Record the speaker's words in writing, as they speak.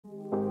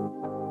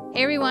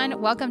Hey everyone,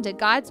 welcome to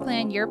God's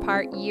Plan Your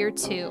Part Year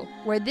 2,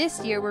 where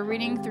this year we're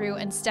reading through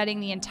and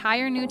studying the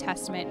entire New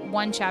Testament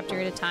one chapter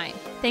at a time.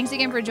 Thanks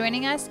again for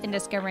joining us in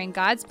discovering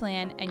God's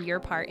plan and your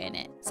part in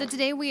it. So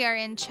today we are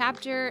in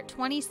chapter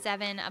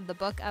 27 of the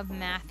book of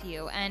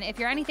Matthew, and if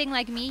you're anything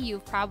like me,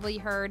 you've probably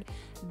heard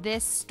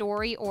this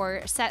story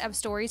or set of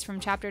stories from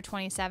chapter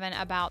 27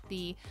 about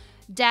the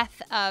death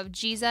of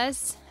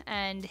Jesus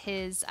and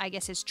his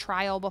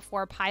trial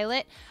before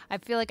Pilate. I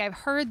feel like I've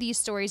heard these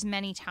stories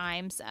many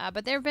times,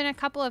 but there have been a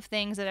couple of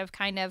things that have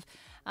kind of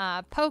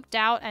poked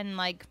out and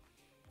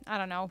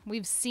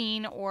we've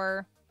seen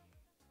or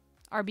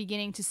are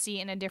beginning to see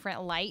in a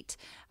different light.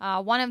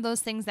 One of those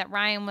things that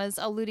Ryan was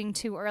alluding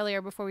to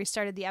earlier before we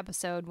started the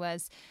episode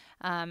was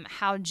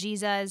how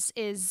Jesus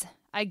is,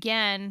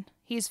 again,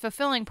 he's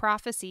fulfilling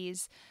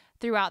prophecies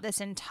throughout this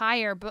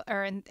entire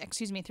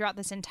throughout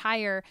this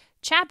entire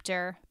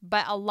chapter,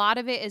 but a lot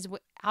of it is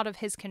out of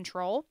his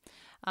control.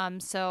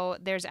 So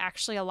there's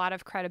actually a lot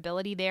of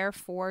credibility there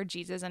for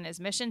Jesus and his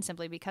mission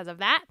simply because of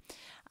that.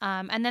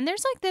 And then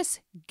there's like this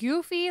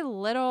goofy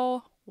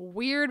little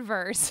weird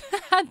verse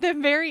at the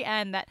very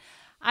end that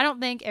I don't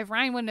think, if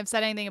Ryan wouldn't have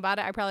said anything about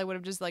it, I probably would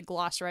have just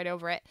glossed right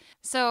over it.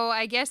 So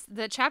I guess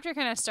the chapter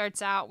kind of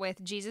starts out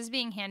with Jesus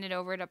being handed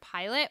over to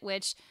Pilate,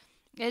 which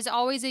is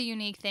always a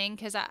unique thing,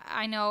 because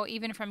I know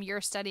even from your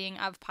studying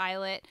of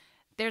Pilate,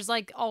 there's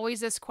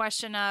always this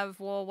question of,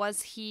 well,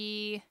 was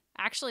he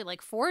actually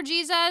for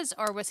Jesus,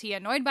 or was he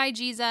annoyed by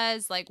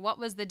Jesus? What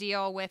was the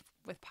deal with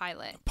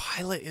Pilate?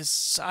 Pilate is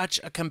such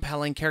a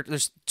compelling character.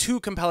 There's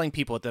two compelling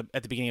people at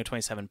the beginning of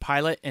 27,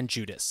 Pilate and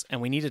Judas, and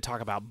we need to talk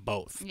about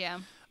both. Yeah.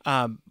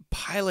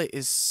 Pilate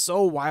is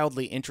so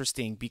wildly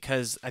interesting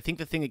because I think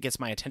the thing that gets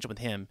my attention with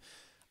him,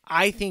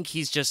 I think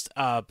he's just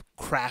a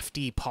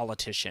crafty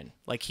politician.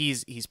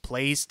 He's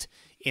placed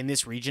in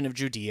this region of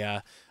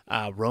Judea.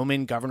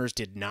 Roman governors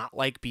did not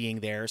like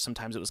being there.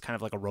 Sometimes it was kind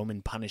of like a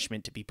Roman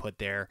punishment to be put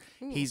there.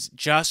 Ooh. He's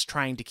just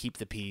trying to keep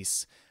the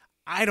peace.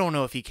 I don't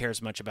know if he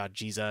cares much about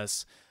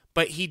Jesus,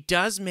 but he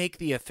does make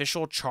the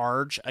official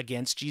charge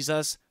against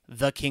Jesus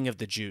the King of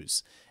the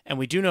Jews. And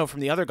we do know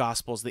from the other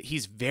Gospels that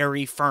he's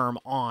very firm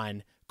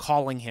on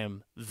calling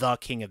him the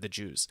King of the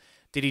Jews.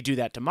 Did he do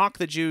that to mock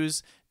the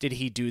Jews? Did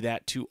he do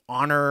that to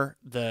honor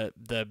the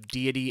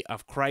deity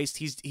of Christ?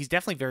 He's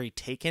definitely very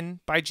taken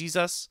by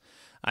Jesus.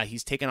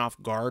 He's taken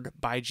off guard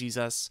by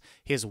Jesus.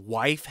 His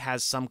wife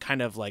has some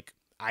kind of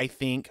I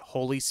think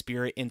Holy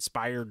Spirit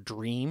inspired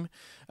dream,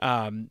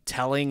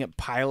 telling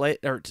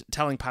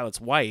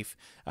Pilate's wife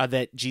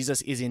that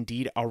Jesus is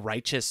indeed a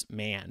righteous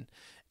man.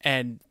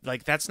 And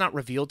that's not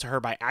revealed to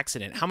her by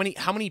accident.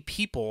 How many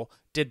people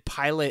did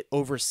Pilate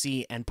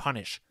oversee and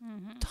punish?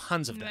 Mm-hmm.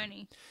 Tons of them.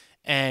 Many.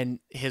 And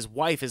his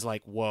wife is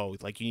whoa,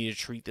 you need to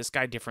treat this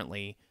guy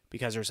differently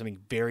because there's something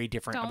very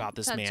different about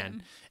this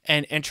man.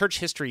 And church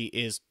history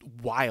is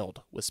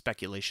wild with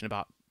speculation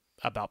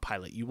about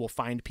Pilate. You will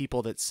find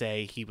people that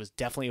say he was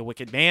definitely a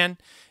wicked man.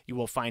 You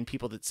will find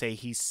people that say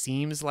he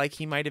seems like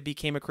he might have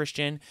became a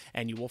Christian.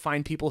 And you will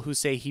find people who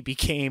say he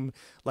became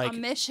a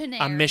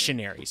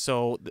missionary.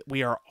 So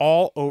we are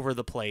all over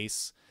the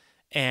place.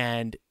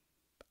 And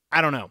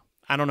I don't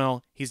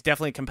know. He's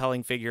definitely a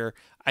compelling figure.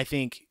 I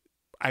think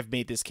I've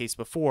made this case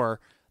before.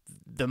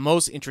 The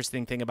most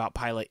interesting thing about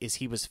Pilate is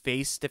he was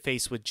face to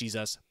face with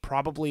Jesus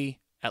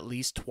probably at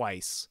least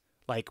twice,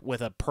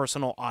 with a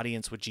personal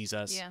audience with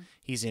Jesus. Yeah.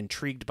 He's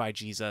intrigued by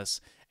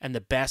Jesus. And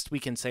the best we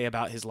can say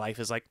about his life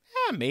is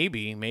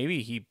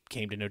maybe he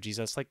came to know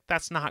Jesus.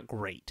 That's not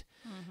great.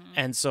 Mm-hmm.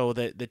 And so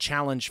the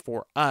challenge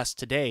for us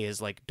today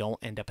is don't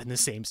end up in the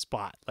same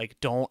spot.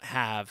 Don't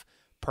have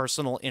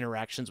personal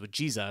interactions with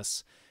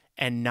Jesus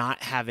and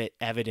not have it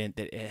evident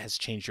that it has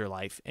changed your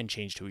life and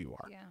changed who you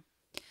are.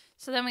 Yeah.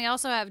 So then we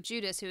also have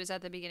Judas, who is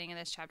at the beginning of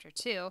this chapter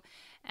too.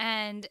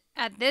 And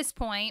at this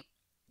point,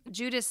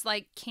 Judas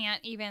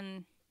can't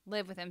even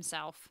live with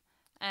himself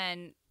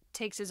and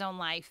takes his own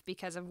life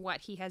because of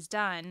what he has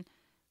done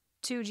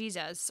to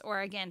Jesus or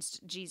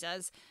against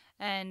Jesus.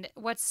 And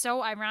what's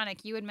so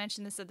ironic, you had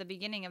mentioned this at the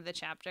beginning of the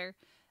chapter,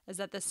 is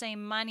that the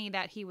same money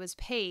that he was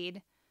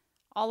paid,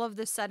 all of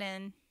the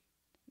sudden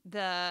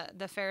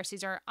the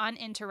Pharisees are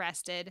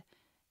uninterested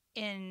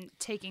in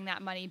taking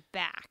that money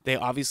back. They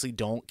obviously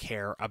don't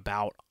care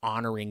about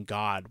honoring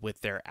God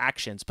with their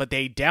actions, but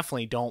they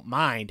definitely don't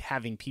mind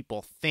having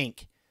people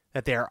think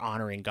that they're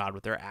honoring God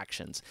with their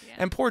actions. Yeah.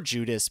 And poor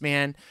Judas,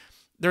 man,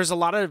 there's a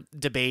lot of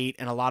debate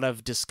and a lot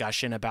of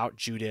discussion about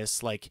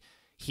Judas.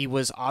 He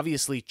was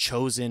obviously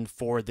chosen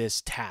for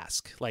this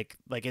task.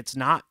 It's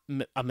not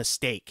a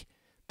mistake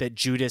that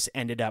Judas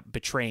ended up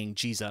betraying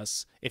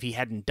Jesus. If he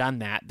hadn't done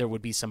that, there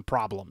would be some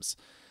problems.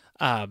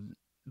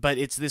 But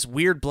it's this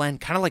weird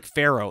blend, kind of like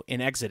Pharaoh in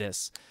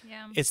Exodus.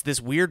 Yeah. It's this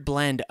weird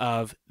blend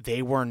of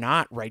they were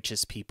not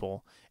righteous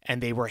people,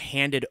 and they were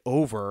handed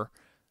over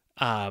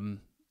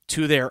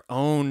to their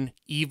own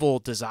evil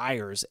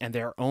desires and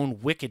their own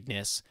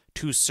wickedness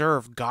to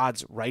serve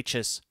God's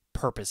righteous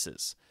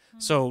purposes. Mm-hmm.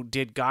 So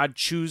did God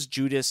choose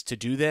Judas to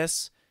do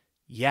this?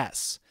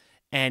 Yes.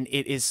 And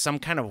it is some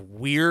kind of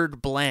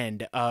weird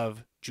blend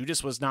of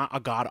Judas was not a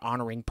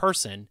God-honoring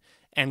person,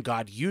 and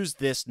God used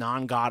this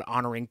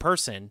non-God-honoring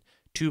person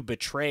to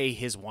betray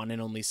his one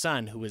and only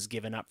son who was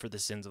given up for the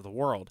sins of the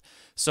world.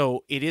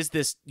 So it is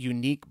this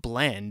unique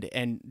blend,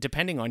 and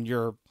depending on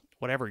your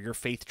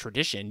faith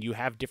tradition, you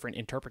have different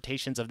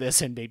interpretations of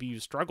this, and maybe you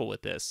struggle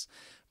with this.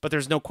 But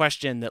there's no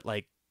question that,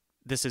 like,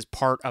 this is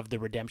part of the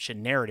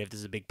redemption narrative. This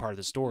is a big part of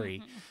the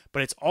story. Mm-hmm.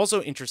 But it's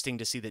also interesting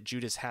to see that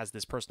Judas has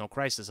this personal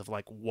crisis of,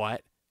 like,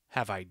 what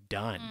have I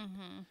done?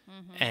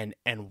 Mm-hmm, mm-hmm.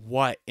 And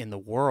what in the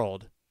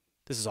world?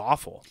 This is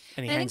awful.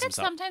 And he hangs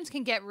himself. Sometimes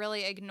can get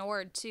really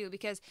ignored too,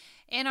 because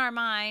in our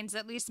minds,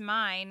 at least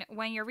mine,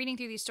 when you're reading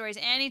through these stories,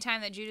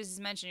 anytime that Judas is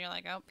mentioned, you're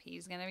like, oh,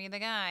 he's going to be the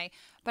guy.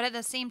 But at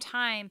the same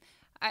time,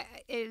 it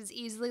is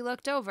easily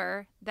looked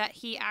over that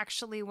he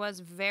actually was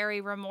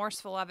very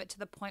remorseful of it, to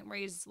the point where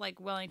he's like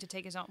willing to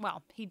take his own.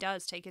 Well, he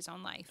does take his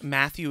own life.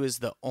 Matthew is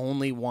the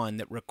only one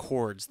that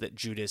records that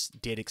Judas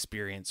did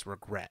experience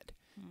regret.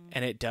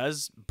 And it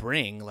does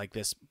bring like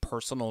this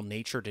personal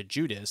nature to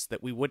Judas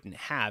that we wouldn't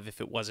have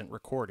if it wasn't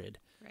recorded.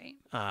 Right.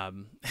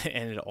 And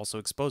it also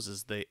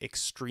exposes the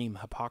extreme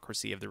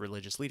hypocrisy of the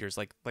religious leaders.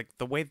 Like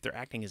the way that they're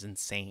acting is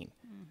insane.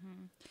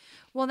 Mm-hmm.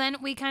 Well, then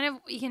we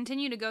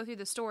continue to go through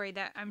the story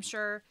that I'm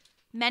sure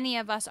many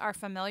of us are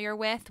familiar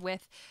with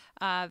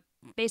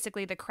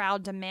basically the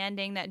crowd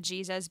demanding that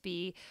Jesus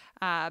be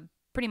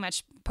pretty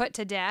much put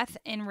to death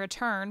in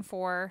return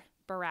for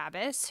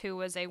Barabbas, who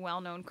was a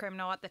well-known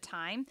criminal at the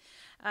time.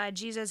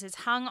 Jesus is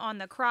hung on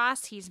the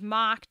cross. He's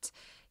mocked.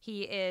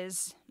 They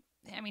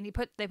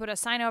put a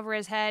sign over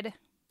his head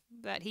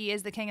that he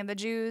is the King of the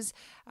Jews,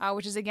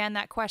 which is again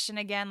that question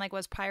again, like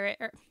was Pilate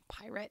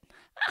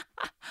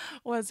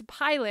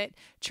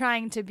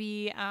trying to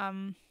be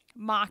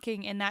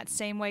mocking in that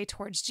same way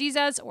towards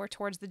Jesus or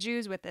towards the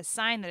Jews with this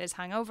sign that is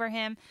hung over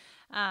him.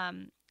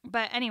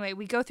 But anyway,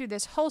 we go through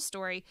this whole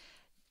story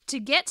to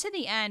get to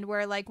the end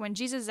where, like, when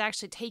Jesus is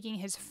actually taking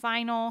his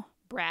final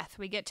breath,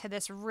 we get to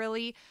this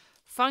really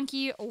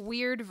funky,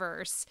 weird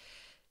verse.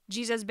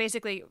 Jesus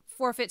basically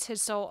forfeits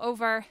his soul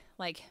over,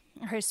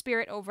 or his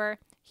spirit over.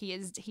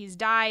 He's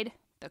died.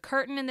 The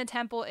curtain in the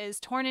temple is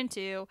torn in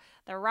two.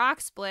 The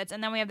rock splits.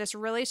 And then we have this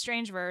really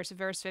strange verse,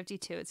 verse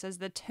 52. It says,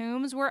 the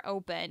tombs were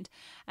opened,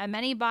 and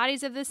many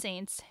bodies of the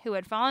saints who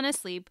had fallen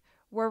asleep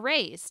were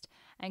raised.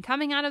 And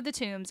coming out of the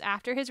tombs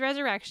after his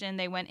resurrection,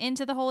 they went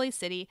into the holy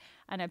city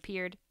and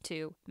appeared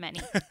to many.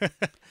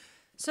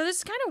 So this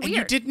is kind of weird.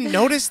 And you didn't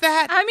notice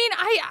that? I mean,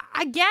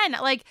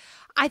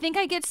 I think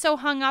I get so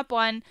hung up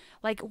on,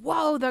 like,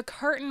 whoa, the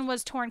curtain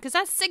was torn, because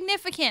that's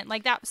significant.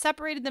 Like, that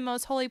separated the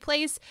most holy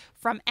place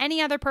from any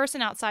other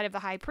person outside of the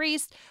high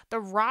priest. The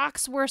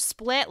rocks were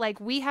split. Like,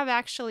 we have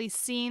actually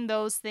seen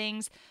those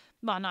things.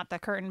 Well, not the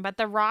curtain, but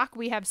the rock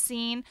we have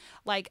seen,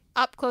 like,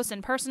 up close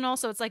and personal.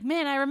 So it's like,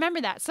 man, I remember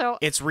that. So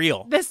it's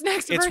real. This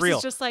next verse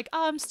is just like,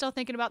 oh, I'm still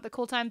thinking about the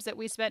cool times that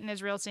we spent in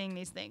Israel seeing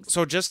these things.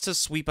 So just to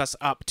sweep us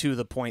up to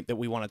the point that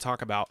we want to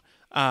talk about,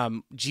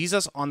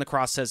 Jesus on the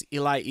cross says,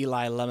 Eli,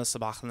 Eli, lema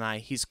sabachthani.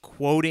 He's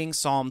quoting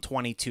Psalm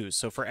 22.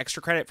 So for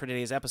extra credit for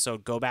today's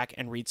episode, go back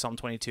and read Psalm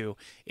 22.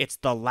 It's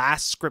the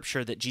last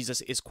scripture that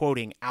Jesus is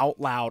quoting out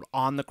loud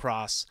on the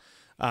cross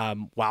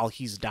while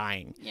he's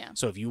dying. Yeah.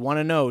 So if you want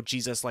to know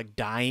Jesus, like,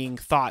 dying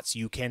thoughts,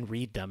 you can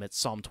read them. It's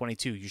Psalm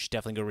 22. You should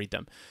definitely go read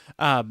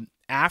them.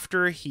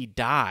 After he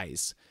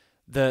dies,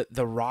 the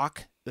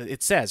rock,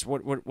 it says,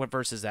 what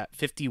verse is that?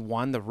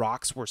 51, the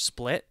rocks were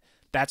split.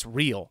 That's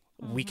real.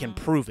 Mm-hmm. We can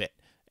prove it.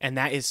 And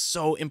that is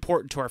so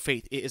important to our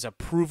faith. It is a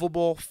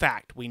provable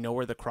fact. We know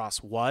where the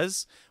cross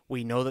was.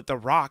 We know that the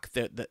rock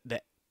that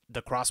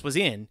the cross was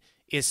in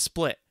is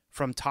split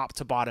from top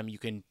to bottom. You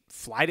can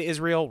fly to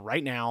Israel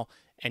right now,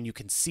 and you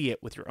can see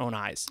it with your own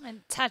eyes.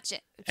 And touch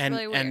it. It's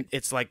really weird. And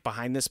it's like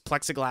behind this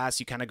plexiglass,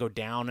 you kind of go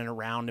down and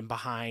around and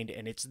behind,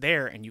 and it's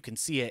there, and you can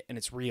see it, and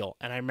it's real.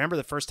 And I remember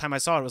the first time I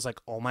saw it, I was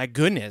like, oh my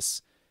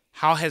goodness,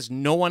 how has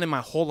no one in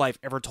my whole life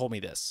ever told me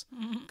this?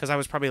 Because I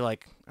was probably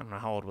like, I don't know,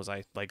 how old was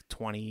I? Like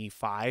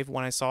 25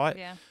 when I saw it.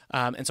 Yeah.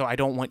 And so I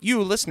don't want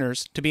you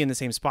listeners to be in the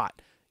same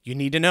spot. You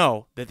need to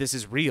know that this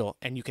is real,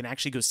 and you can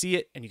actually go see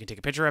it, and you can take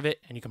a picture of it,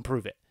 and you can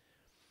prove it.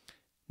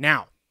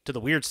 Now, to the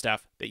weird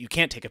stuff that you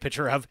can't take a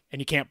picture of and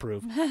you can't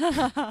prove.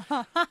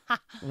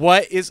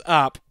 What is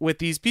up with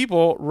these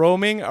people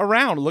roaming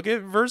around? Look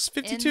at verse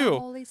 52. In the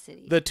holy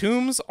city. The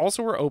tombs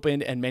also were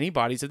opened, and many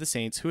bodies of the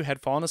saints who had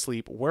fallen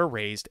asleep were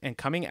raised, and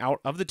coming out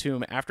of the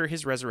tomb after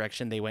his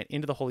resurrection, they went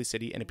into the holy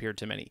city and appeared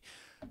to many.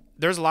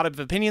 There's a lot of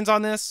opinions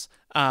on this.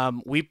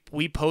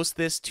 We post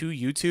this to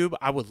YouTube.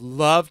 I would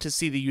love to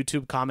see the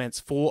YouTube comments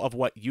full of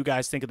what you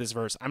guys think of this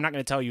verse. I'm not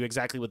going to tell you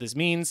exactly what this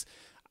means.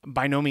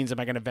 By no means am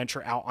I going to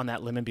venture out on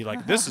that limb and be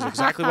like, this is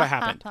exactly what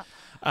happened.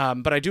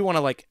 But I do want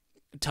to, like,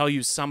 tell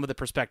you some of the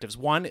perspectives.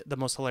 One, the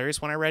most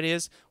hilarious one I read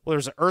is, well,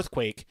 there's an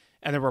earthquake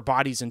and there were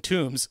bodies in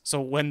tombs.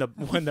 So when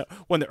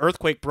the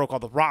earthquake broke all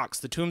the rocks,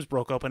 the tombs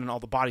broke open and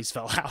all the bodies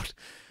fell out.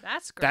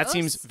 That's gross. That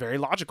seems very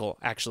logical,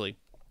 actually.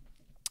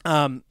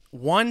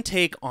 One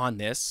take on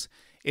this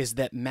is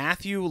that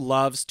Matthew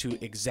loves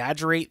to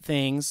exaggerate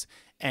things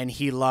and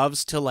he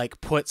loves to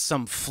like put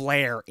some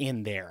flair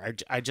in there.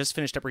 I just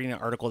finished up reading an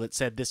article that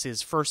said this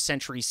is first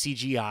century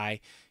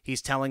CGI.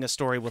 He's telling a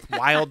story with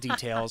wild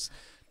details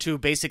to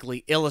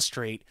basically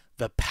illustrate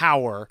the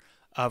power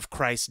of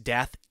Christ's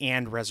death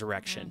and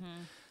resurrection.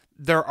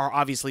 There are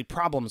obviously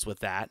problems with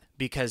that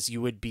because you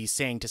would be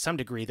saying to some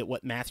degree that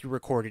what Matthew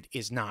recorded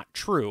is not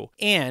true.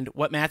 And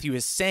what Matthew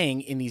is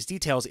saying in these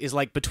details is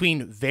like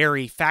between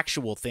very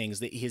factual things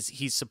that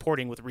he's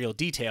supporting with real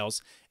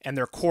details, and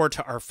they're core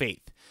to our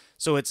faith.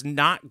 So it's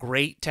not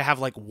great to have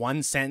like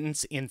one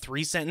sentence in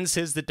 3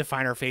 sentences that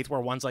define our faith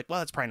where one's like, well,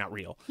 that's probably not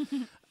real.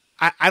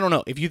 I don't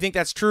know. If you think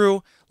that's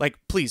true, like,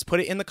 please put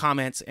it in the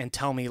comments and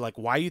tell me like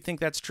why you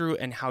think that's true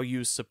and how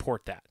you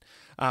support that.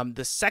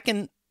 The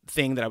second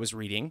thing that I was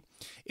reading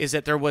is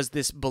that there was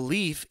this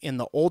belief in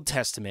the Old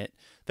Testament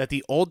that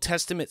the Old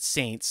Testament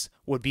saints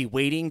would be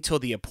waiting till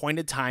the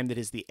appointed time that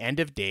is the end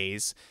of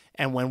days,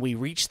 and when we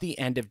reach the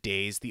end of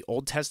days, the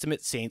Old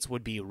Testament saints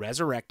would be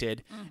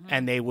resurrected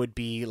and they would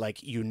be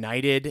like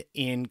united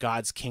in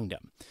God's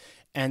kingdom.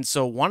 And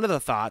so one of the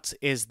thoughts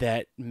is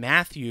that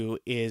Matthew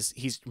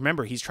he's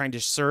trying to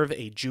serve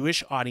a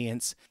Jewish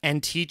audience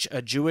and teach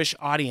a Jewish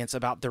audience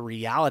about the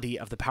reality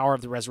of the power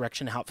of the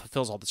resurrection and how it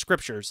fulfills all the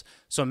scriptures.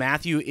 So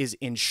Matthew is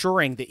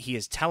ensuring that he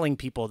is telling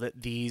people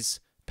that these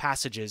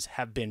passages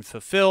have been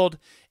fulfilled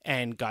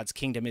and God's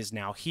kingdom is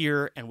now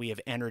here and we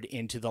have entered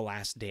into the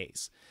last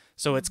days.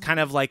 So it's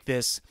kind of like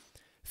this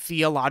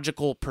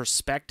theological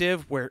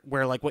perspective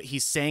where like what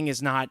he's saying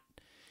is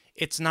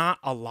it's not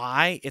a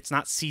lie. It's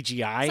not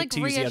CGI like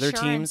to use the other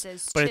teams,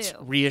 but it's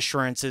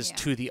reassurances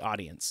to the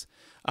audience.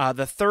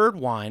 The third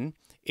one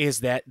is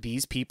that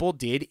these people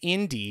did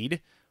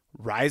indeed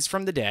rise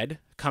from the dead,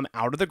 come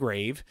out of the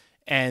grave,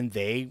 and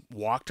they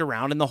walked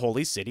around in the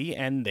holy city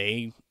and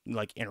they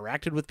like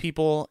interacted with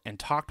people and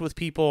talked with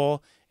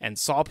people and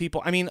saw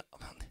people. I mean,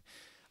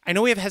 I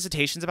know we have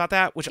hesitations about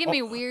that, which give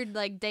me weird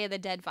like Day of the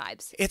Dead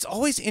vibes. It's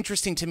always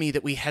interesting to me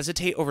that we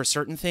hesitate over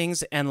certain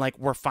things and like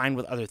we're fine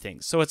with other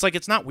things. So it's like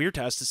it's not weird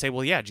to us to say,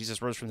 well, yeah,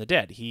 Jesus rose from the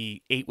dead.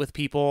 He ate with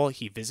people,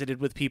 he visited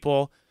with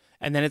people,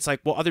 and then it's like,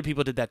 well, other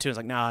people did that too. It's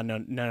like,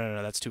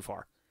 no, that's too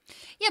far.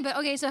 Yeah, but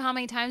okay, so how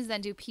many times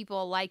then do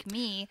people like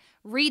me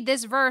read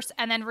this verse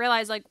and then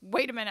realize like,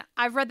 wait a minute,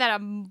 I've read that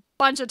a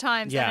bunch of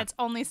times and it's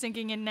only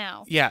sinking in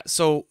now? Yeah,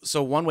 so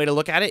one way to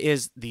look at it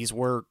is these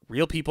were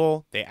real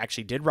people. They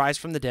actually did rise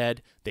from the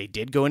dead. They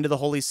did go into the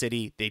holy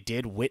city. They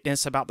did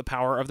witness about the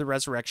power of the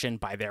resurrection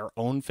by their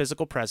own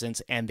physical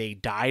presence, and they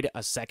died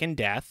a second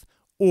death,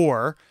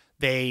 or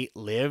they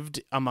lived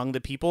among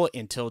the people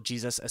until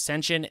Jesus'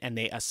 ascension, and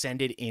they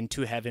ascended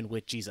into heaven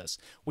with Jesus.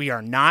 We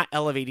are not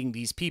elevating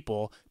these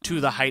people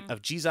to the height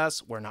of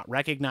Jesus. We're not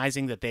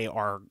recognizing that they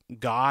are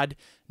God.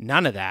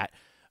 None of that.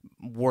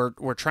 We're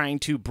trying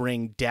to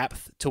bring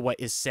depth to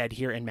what is said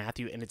here in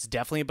Matthew, and it's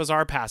definitely a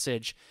bizarre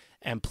passage,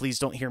 and please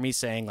don't hear me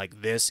saying,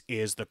 like, this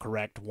is the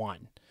correct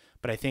one.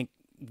 But I think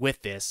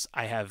with this,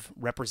 I have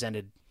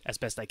represented as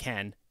best I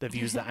can the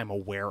views that I'm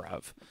aware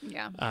of.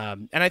 Yeah.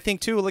 And I think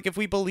too, like if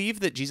we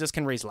believe that Jesus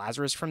can raise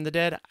Lazarus from the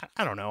dead,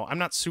 I don't know. I'm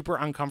not super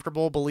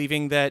uncomfortable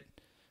believing that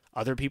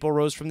other people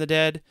rose from the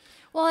dead.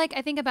 Well, like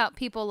I think about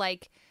people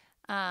like,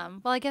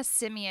 I guess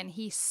Simeon,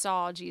 he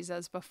saw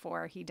Jesus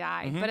before he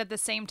died, but at the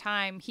same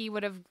time, he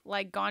would have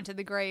like gone to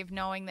the grave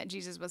knowing that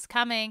Jesus was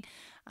coming.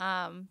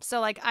 So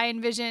like I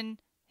envision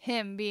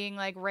him being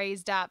like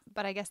raised up,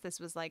 but I guess this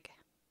was like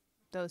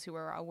those who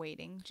were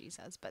awaiting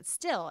Jesus. But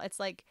still, it's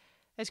like,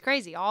 it's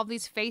crazy. All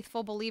these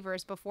faithful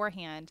believers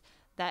beforehand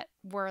that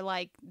were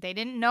like, they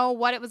didn't know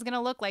what it was going to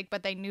look like,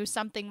 but they knew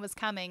something was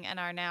coming and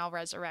are now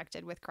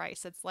resurrected with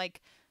Christ. It's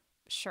like,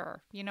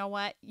 sure, you know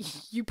what?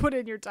 You put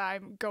in your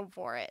time, go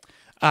for it.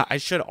 I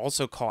should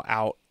also call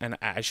out, and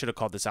I should have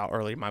called this out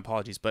earlier, my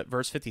apologies, but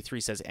verse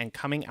 53 says, and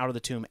coming out of the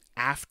tomb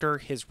after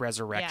his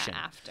resurrection.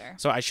 Yeah, after.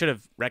 So I should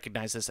have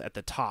recognized this at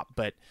the top,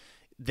 but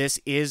this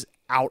is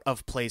out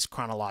of place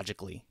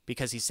chronologically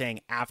because he's saying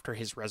after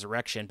his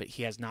resurrection, but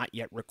he has not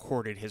yet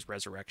recorded his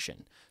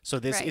resurrection. So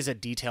this is a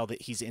detail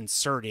that he's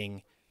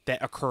inserting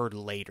that occurred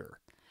later.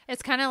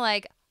 It's kind of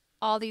like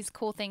all these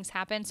cool things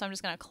happen, so I'm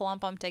just going to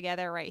clump them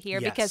together right here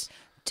because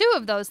two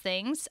of those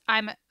things,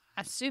 I'm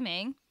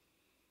assuming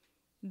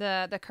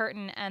the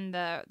curtain and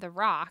the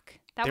rock,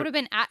 that would have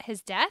been at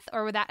his death,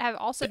 or would that have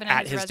also been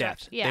at his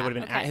death? Yeah, they would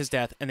have been at his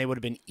death, and they would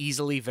have been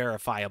easily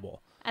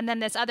verifiable. And then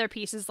this other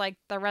piece is like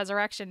the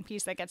resurrection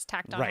piece that gets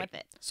tacked on with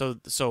it.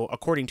 So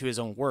according to his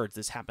own words,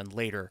 this happened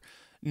later.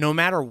 No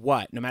matter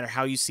what, no matter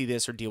how you see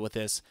this or deal with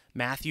this,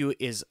 Matthew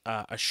is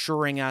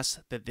assuring us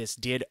that this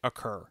did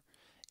occur.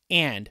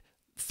 And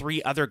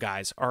 3 other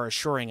guys are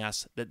assuring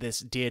us that this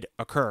did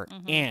occur.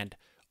 And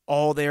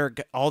all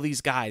these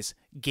guys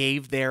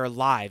gave their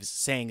lives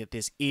saying that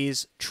this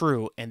is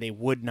true and they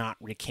would not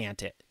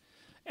recant it.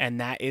 And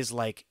that is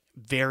like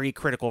very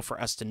critical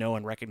for us to know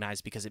and recognize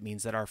because it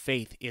means that our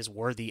faith is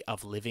worthy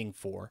of living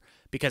for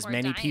because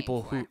many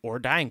people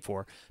dying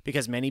for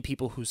because many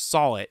people who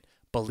saw it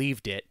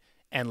believed it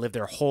and lived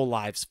their whole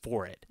lives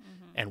for it.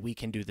 And we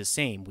can do the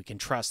same. We can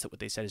trust that what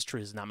they said is true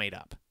is not made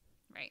up.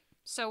 Right.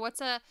 So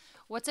what's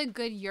a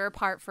good your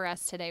part for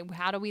us today?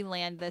 How do we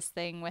land this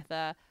thing with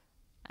an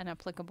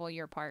applicable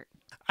your part?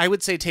 I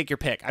would say take your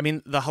pick. I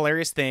mean, the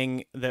hilarious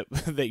thing that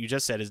that you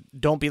just said is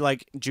don't be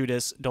like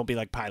Judas, don't be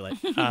like Pilate.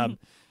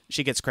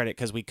 She gets credit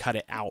because we cut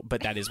it out,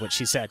 but that is what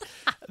she said.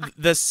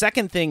 The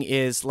second thing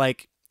is,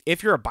 like,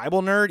 if you're a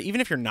Bible nerd, even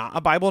if you're not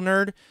a Bible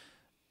nerd,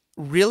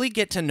 really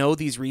get to know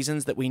these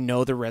reasons that we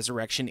know the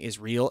resurrection is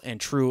real and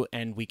true,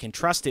 and we can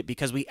trust it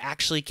because we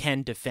actually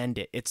can defend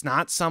it. It's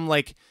not some,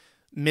 like,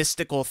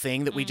 mystical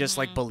thing that we just,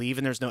 like, believe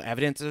and there's no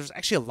evidence. There's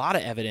actually a lot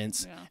of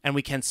evidence, and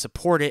we can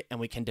support it and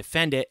we can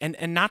defend it,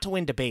 and not to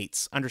win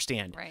debates,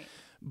 understand. Right.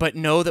 But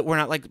know that we're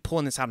not, like,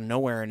 pulling this out of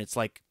nowhere and it's,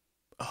 like,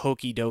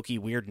 hokey dokey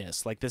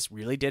weirdness. Like, this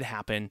really did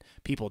happen.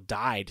 People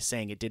died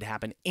saying it did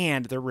happen,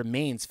 and there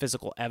remains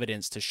physical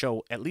evidence to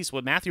show at least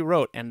what Matthew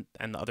wrote and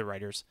the other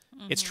writers.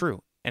 It's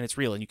true and it's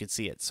real and you can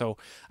see it. So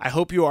I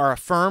hope you are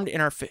affirmed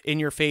in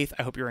your faith.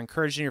 I hope you're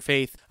encouraged in your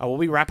faith. We'll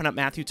be wrapping up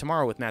Matthew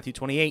tomorrow with Matthew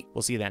 28.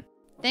 We'll see you then.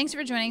 Thanks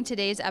for joining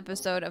today's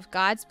episode of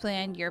God's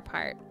Plan, Your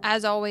Part.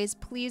 As always,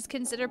 please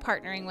consider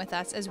partnering with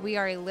us, as we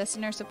are a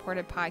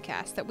listener-supported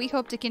podcast that we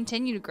hope to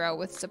continue to grow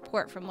with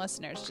support from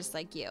listeners just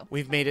like you.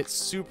 We've made it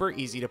super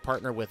easy to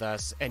partner with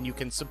us, and you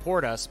can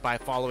support us by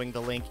following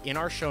the link in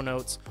our show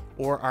notes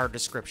or our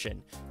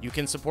description. You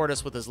can support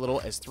us with as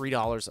little as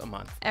 $3 a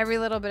month. Every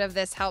little bit of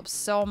this helps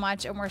so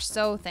much, and we're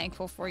so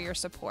thankful for your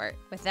support.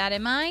 With that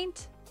in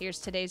mind, here's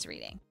today's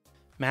reading.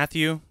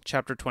 Matthew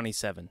chapter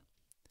 27.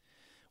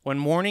 When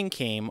morning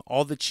came,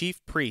 all the chief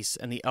priests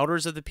and the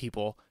elders of the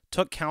people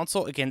took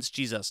counsel against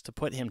Jesus to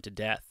put him to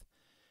death.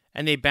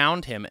 And they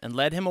bound him and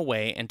led him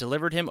away and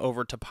delivered him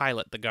over to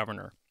Pilate the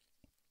governor.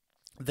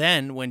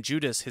 Then, when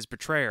Judas, his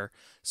betrayer,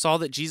 saw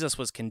that Jesus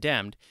was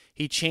condemned,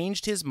 he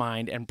changed his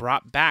mind and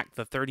brought back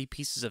the 30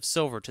 pieces of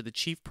silver to the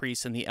chief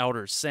priests and the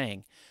elders,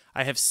 saying,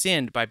 I have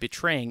sinned by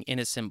betraying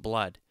innocent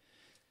blood.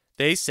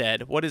 They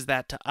said, What is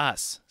that to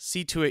us?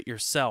 See to it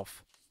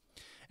yourself.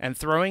 And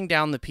throwing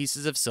down the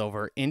pieces of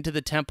silver into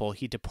the temple,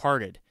 he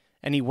departed,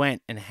 and he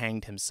went and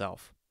hanged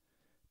himself.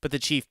 But the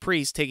chief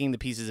priests, taking the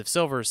pieces of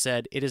silver,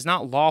 said, It is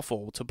not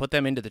lawful to put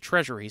them into the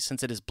treasury,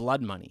 since it is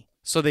blood money.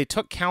 So they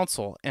took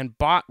counsel and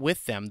bought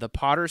with them the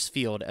potter's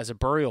field as a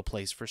burial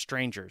place for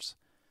strangers.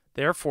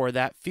 Therefore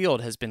that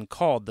field has been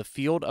called the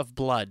field of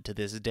blood to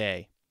this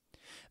day.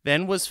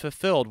 Then was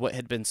fulfilled what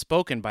had been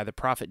spoken by the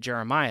prophet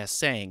Jeremiah,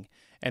 saying,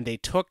 And they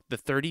took the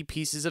 30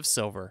 pieces of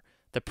silver,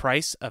 the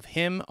price of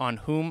him on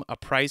whom a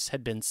price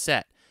had been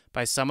set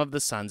by some of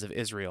the sons of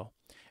Israel,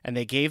 and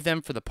they gave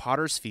them for the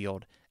potter's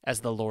field,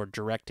 as the Lord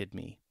directed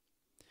me.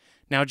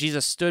 Now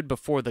Jesus stood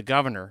before the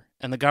governor,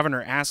 and the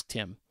governor asked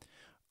him,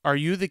 Are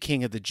you the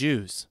king of the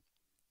Jews?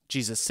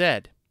 Jesus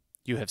said,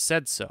 You have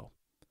said so.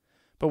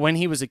 But when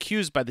he was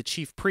accused by the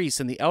chief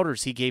priests and the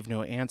elders, he gave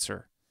no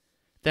answer.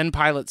 Then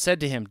Pilate said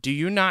to him, Do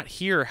you not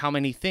hear how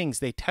many things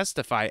they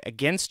testify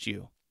against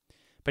you?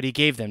 But he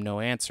gave them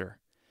no answer.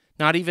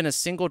 Not even a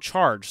single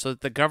charge, so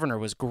that the governor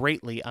was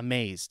greatly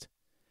amazed.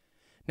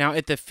 Now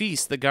at the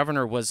feast the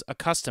governor was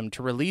accustomed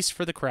to release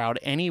for the crowd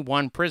any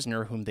one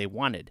prisoner whom they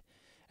wanted,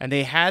 and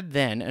they had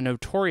then a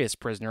notorious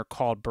prisoner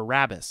called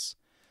Barabbas.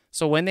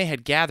 So when they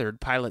had gathered,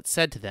 Pilate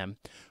said to them,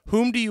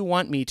 Whom do you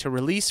want me to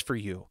release for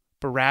you,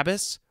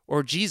 Barabbas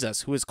or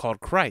Jesus, who is called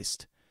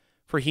Christ?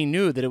 For he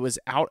knew that it was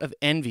out of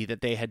envy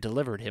that they had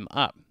delivered him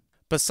up.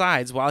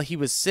 Besides, while he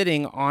was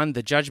sitting on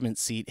the judgment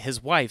seat,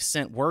 his wife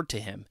sent word to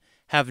him,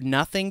 Have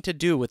nothing to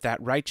do with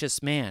that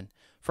righteous man,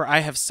 for I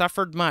have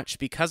suffered much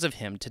because of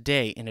him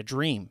today in a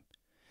dream.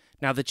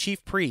 Now the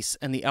chief priests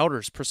and the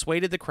elders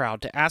persuaded the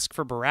crowd to ask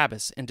for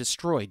Barabbas and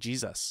destroy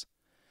Jesus.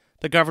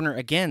 The governor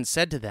again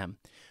said to them,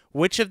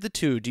 Which of the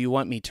two do you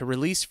want me to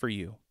release for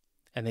you?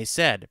 And they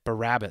said,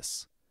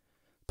 Barabbas.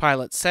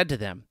 Pilate said to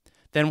them,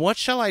 Then what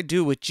shall I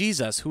do with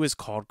Jesus, who is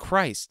called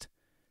Christ?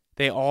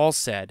 They all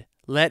said,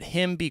 Let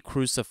him be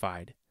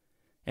crucified.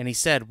 And he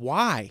said,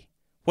 Why?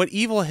 What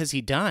evil has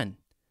he done?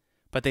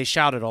 But they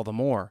shouted all the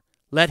more,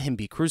 Let him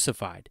be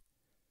crucified.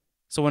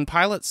 So when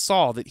Pilate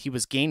saw that he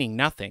was gaining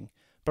nothing,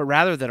 but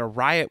rather that a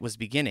riot was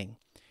beginning,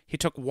 he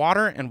took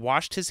water and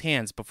washed his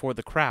hands before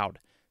the crowd,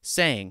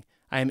 saying,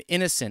 I am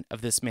innocent of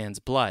this man's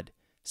blood.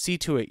 See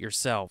to it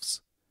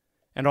yourselves.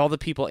 And all the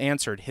people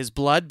answered, His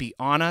blood be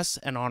on us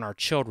and on our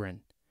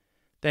children.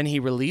 Then he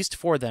released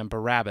for them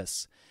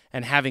Barabbas,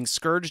 and having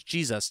scourged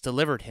Jesus,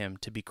 delivered him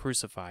to be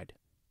crucified.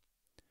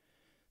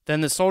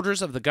 Then the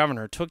soldiers of the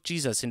governor took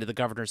Jesus into the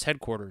governor's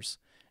headquarters,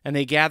 and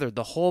they gathered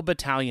the whole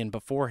battalion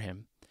before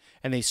him.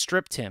 And they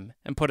stripped him,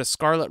 and put a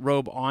scarlet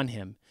robe on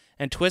him,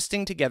 and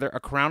twisting together a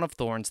crown of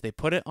thorns, they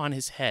put it on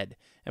his head,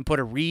 and put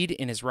a reed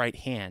in his right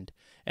hand.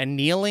 And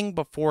kneeling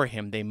before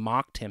him, they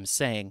mocked him,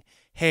 saying,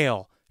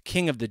 Hail,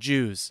 King of the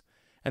Jews!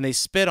 And they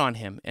spit on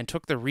him, and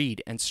took the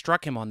reed, and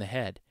struck him on the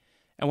head.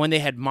 And when they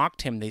had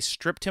mocked him, they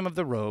stripped him of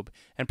the robe,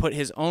 and put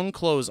his own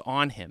clothes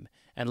on him,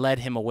 and led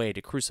him away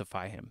to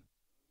crucify him.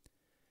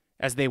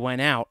 As they went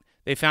out,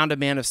 they found a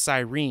man of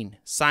Cyrene,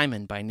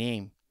 Simon by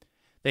name.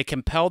 They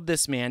compelled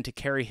this man to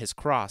carry his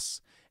cross,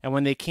 and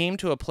when they came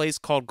to a place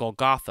called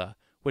Golgotha,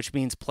 which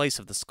means place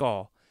of the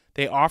skull,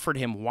 They offered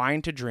him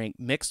wine to drink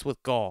mixed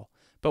with gall,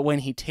 but when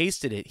he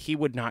tasted it, he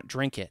would not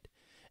drink it.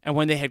 And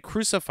when they had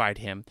crucified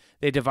him,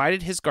 they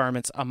divided his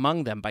garments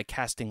among them by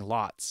casting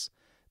lots.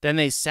 Then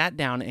they sat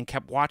down and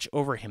kept watch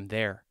over him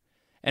there.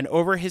 And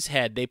over his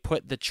head they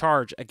put the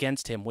charge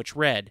against him, which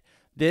read,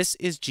 "This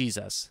is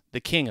Jesus, the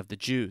King of the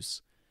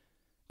Jews."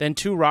 Then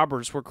 2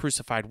 robbers were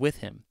crucified with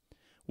him,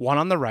 one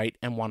on the right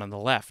and one on the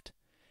left.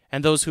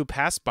 And those who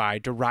passed by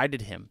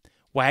derided him,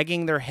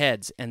 wagging their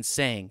heads and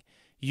saying,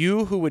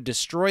 "You who would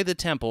destroy the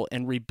temple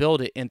and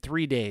rebuild it in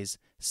 3 days,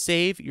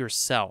 save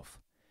yourself.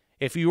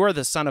 If you are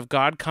the Son of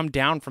God, come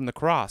down from the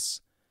cross."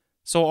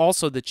 So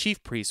also the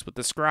chief priests with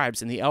the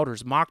scribes and the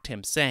elders mocked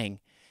him, saying,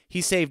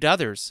 "He saved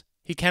others.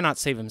 He cannot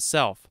save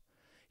himself.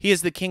 He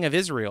is the King of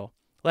Israel.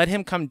 Let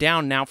him come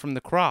down now from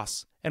the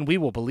cross, and we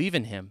will believe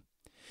in him.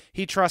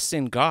 He trusts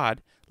in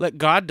God. Let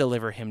God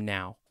deliver him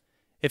now,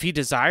 if he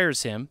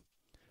desires him.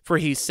 For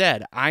he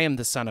said, 'I am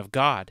the Son of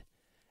God.'"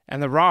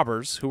 And the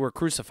robbers who were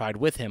crucified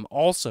with him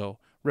also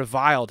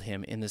reviled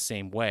him in the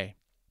same way.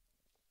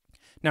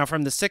 Now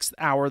from the 6th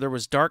hour there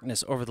was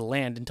darkness over the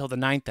land until the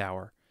 9th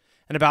hour.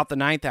 And about the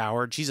 9th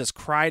hour Jesus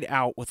cried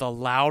out with a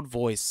loud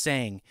voice,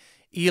 saying,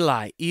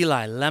 "Eli,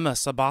 Eli, lema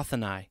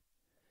sabachthani?"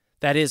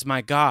 That is,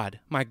 my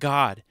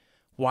God,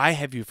 why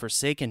have you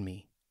forsaken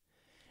me?"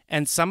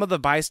 And some of the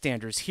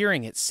bystanders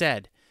hearing it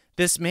said,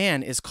 "This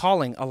man is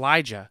calling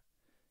Elijah."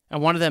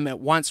 And one of them at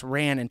once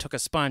ran and took a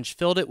sponge,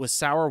 filled it with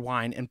sour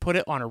wine, and put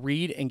it on a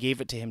reed and gave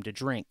it to him to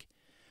drink.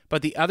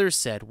 But the others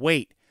said,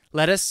 "Wait,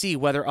 let us see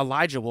whether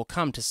Elijah will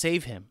come to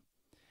save him."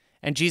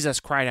 And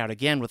Jesus cried out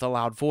again with a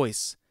loud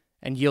voice,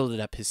 and yielded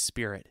up his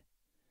spirit.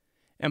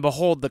 And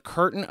behold, the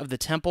curtain of the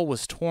temple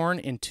was torn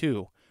in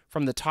two,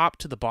 from the top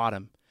to the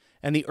bottom,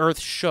 and the earth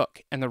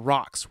shook, and the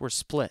rocks were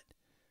split.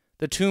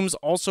 The tombs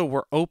also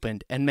were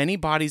opened, and many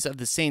bodies of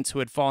the saints who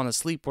had fallen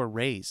asleep were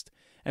raised.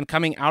 And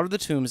coming out of the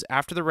tombs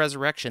after the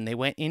resurrection, they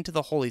went into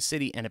the holy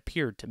city and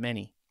appeared to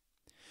many.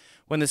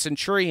 When the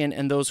centurion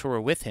and those who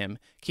were with him,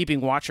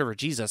 keeping watch over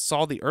Jesus,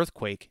 saw the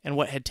earthquake and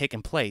what had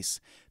taken place,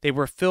 they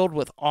were filled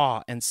with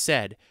awe and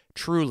said,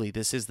 "Truly,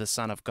 this is the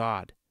Son of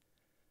God."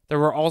 There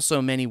were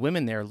also many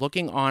women there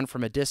looking on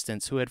from a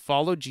distance who had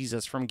followed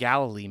Jesus from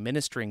Galilee,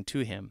 ministering to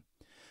him,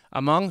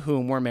 among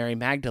whom were Mary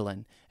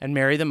Magdalene, and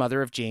Mary the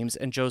mother of James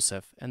and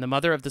Joseph, and the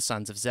mother of the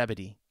sons of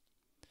Zebedee.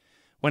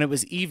 When it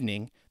was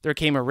evening, there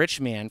came a rich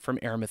man from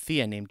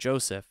Arimathea named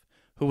Joseph,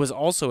 who was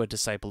also a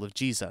disciple of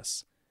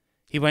Jesus.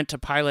 He went to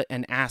Pilate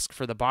and asked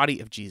for the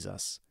body of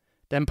Jesus.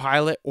 Then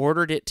Pilate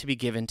ordered it to be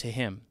given to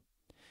him.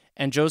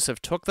 And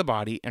Joseph took the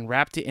body and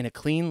wrapped it in a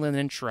clean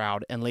linen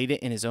shroud and laid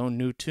it in his own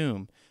new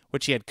tomb,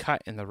 which he had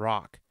cut in the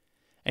rock.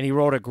 And he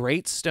rolled a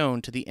great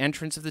stone to the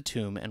entrance of the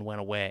tomb and went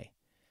away.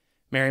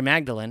 Mary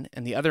Magdalene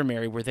and the other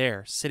Mary were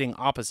there, sitting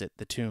opposite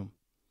the tomb.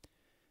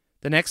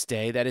 The next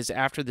day, that is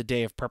after the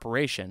day of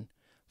preparation,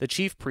 the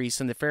chief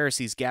priests and the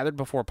Pharisees gathered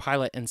before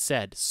Pilate and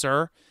said,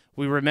 "Sir,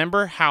 we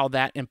remember how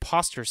that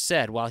impostor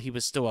said while he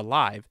was still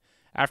alive,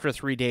 'After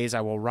 3 days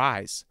I will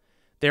rise.'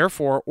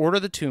 Therefore order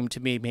the tomb to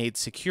be made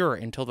secure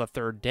until the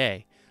 3rd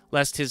day,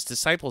 lest his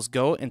disciples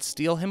go and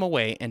steal him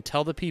away and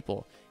tell the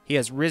people, 'He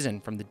has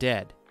risen from the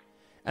dead.'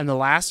 And the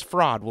last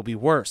fraud will be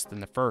worse than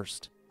the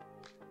first."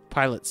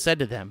 Pilate said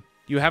to them,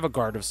 "You have a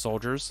guard of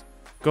soldiers.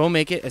 Go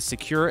make it as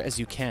secure as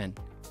you can."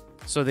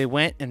 So they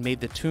went and made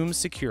the tomb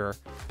secure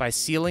by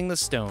sealing the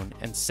stone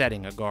and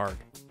setting a guard.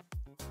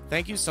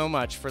 Thank you so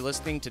much for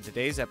listening to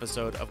today's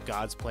episode of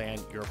God's Plan,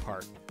 Your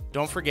Part.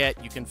 Don't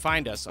forget, you can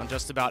find us on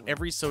just about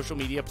every social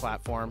media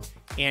platform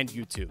and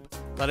YouTube.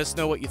 Let us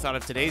know what you thought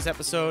of today's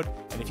episode,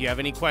 and if you have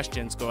any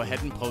questions, go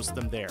ahead and post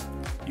them there.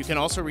 You can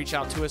also reach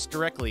out to us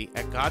directly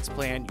at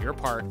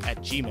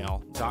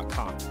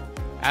godsplanyourpart@gmail.com.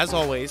 As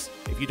always,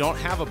 if you don't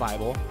have a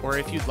Bible, or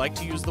if you'd like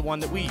to use the one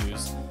that we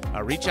use,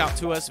 reach out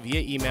to us via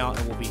email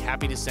and we'll be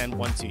happy to send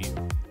one to you.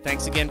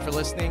 Thanks again for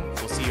listening.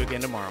 We'll see you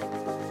again tomorrow.